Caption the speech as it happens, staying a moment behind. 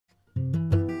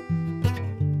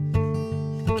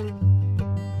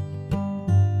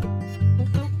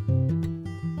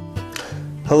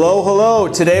Hello, hello.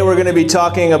 Today we're going to be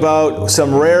talking about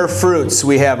some rare fruits.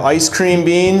 We have ice cream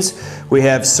beans, we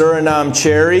have Surinam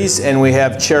cherries, and we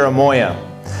have cherimoya.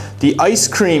 The ice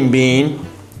cream bean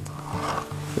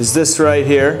is this right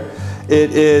here.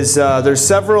 It is, there's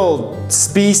several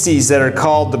species that are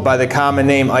called by the common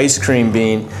name ice cream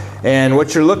bean. And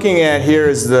what you're looking at here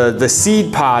is the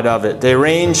seed pod of it. They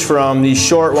range from these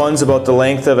short ones about the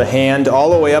length of a hand all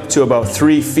the way up to about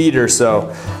 3 feet or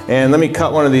so. And let me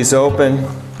cut one of these open.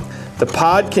 The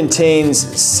pod contains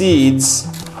seeds,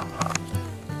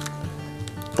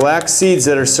 black seeds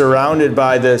that are surrounded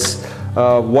by this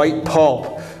white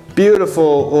pulp.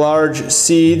 Beautiful large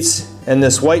seeds, and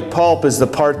this white pulp is the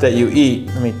part that you eat.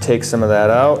 Let me take some of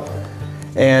that out.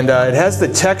 And it has the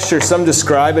texture, some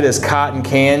describe it as cotton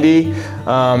candy.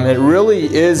 It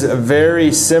really is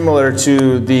very similar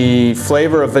to the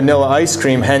flavor of vanilla ice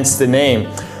cream, hence the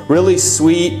name. Really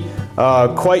sweet,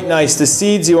 quite nice. The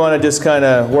seeds you want to just kind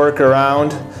of work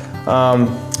around,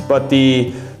 but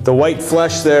the white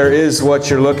flesh there is what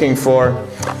you're looking for.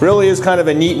 Really is kind of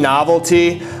a neat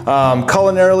novelty.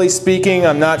 Culinarily speaking,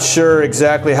 I'm not sure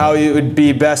exactly how it would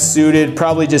be best suited,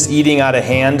 probably just eating out of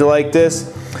hand like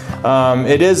this.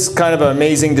 It is kind of an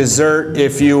amazing dessert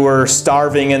if you were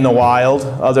starving in the wild.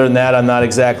 Other than that, I'm not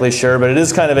exactly sure, but it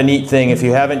is kind of a neat thing. If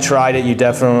you haven't tried it, you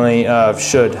definitely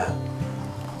should.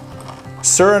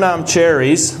 Surinam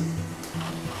cherries,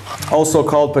 also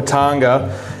called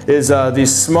patanga, is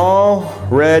these small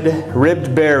red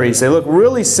ribbed berries. They look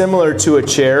really similar to a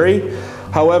cherry.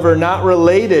 However, not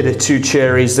related to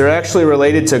cherries. They're actually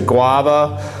related to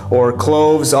guava or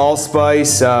cloves,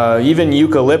 allspice, even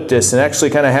eucalyptus, and actually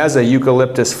kind of has a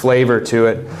eucalyptus flavor to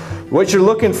it. What you're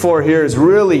looking for here is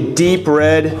really deep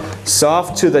red,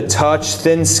 soft to the touch,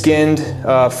 thin-skinned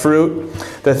fruit.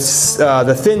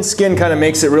 The thin skin kind of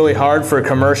makes it really hard for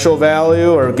commercial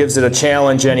value, or gives it a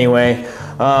challenge anyway.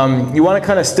 You want to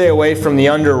kind of stay away from the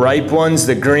underripe ones,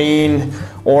 the green,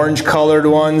 orange colored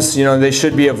ones. You know, they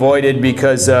should be avoided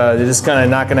because they're just kind of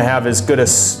not going to have as good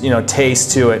a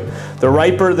taste to it. The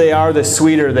riper they are, the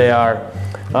sweeter they are.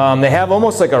 They have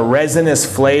almost like a resinous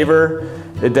flavor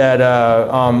that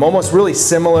almost really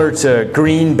similar to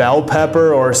green bell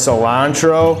pepper or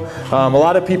cilantro. A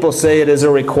lot of people say it is a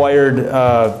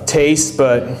required taste,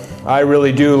 but I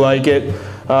really do like it.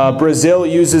 Brazil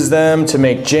uses them to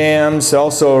make jams,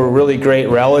 also really great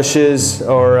relishes,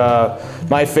 or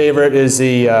my favorite is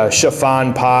the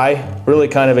chiffon pie, really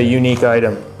kind of a unique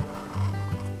item.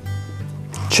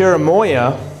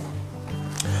 Cherimoya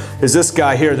is this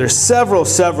guy here. There's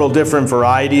several different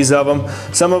varieties of them.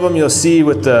 Some of them you'll see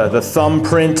with the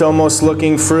thumbprint almost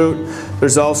looking fruit.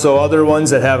 There's also other ones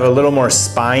that have a little more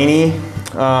spiny.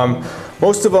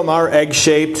 Most of them are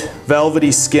egg-shaped,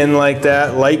 velvety skin like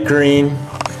that, light green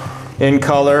in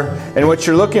color. And what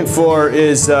you're looking for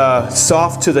is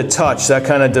soft to the touch. That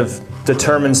kind of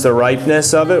determines the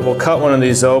ripeness of it. We'll cut one of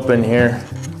these open here.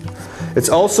 It's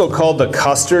also called the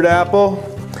custard apple.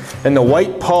 And the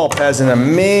white pulp has an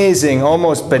amazing,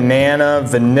 almost banana,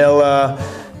 vanilla,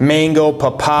 mango,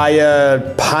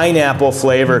 papaya, pineapple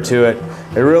flavor to it.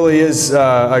 It really is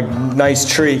a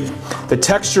nice treat. The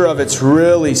texture of it's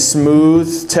really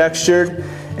smooth textured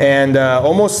and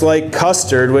almost like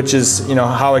custard, which is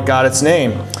how it got its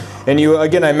name. And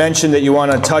again, I mentioned that you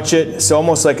want to touch it. It's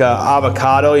almost like an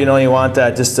avocado. You want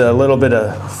that, just a little bit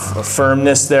of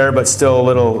firmness there, but still a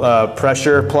little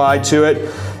pressure applied to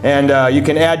it. And you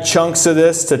can add chunks of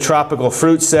this to tropical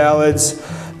fruit salads,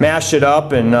 mash it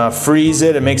up and freeze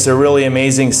it. It makes a really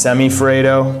amazing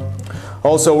semi-Freddo.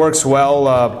 Also works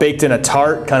well baked in a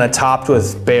tart, kind of topped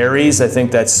with berries. I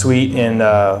think that sweet and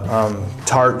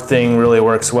tart thing really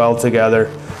works well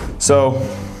together. So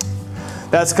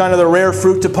that's kind of the rare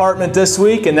fruit department this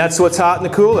week, and that's what's hot in the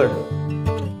cooler.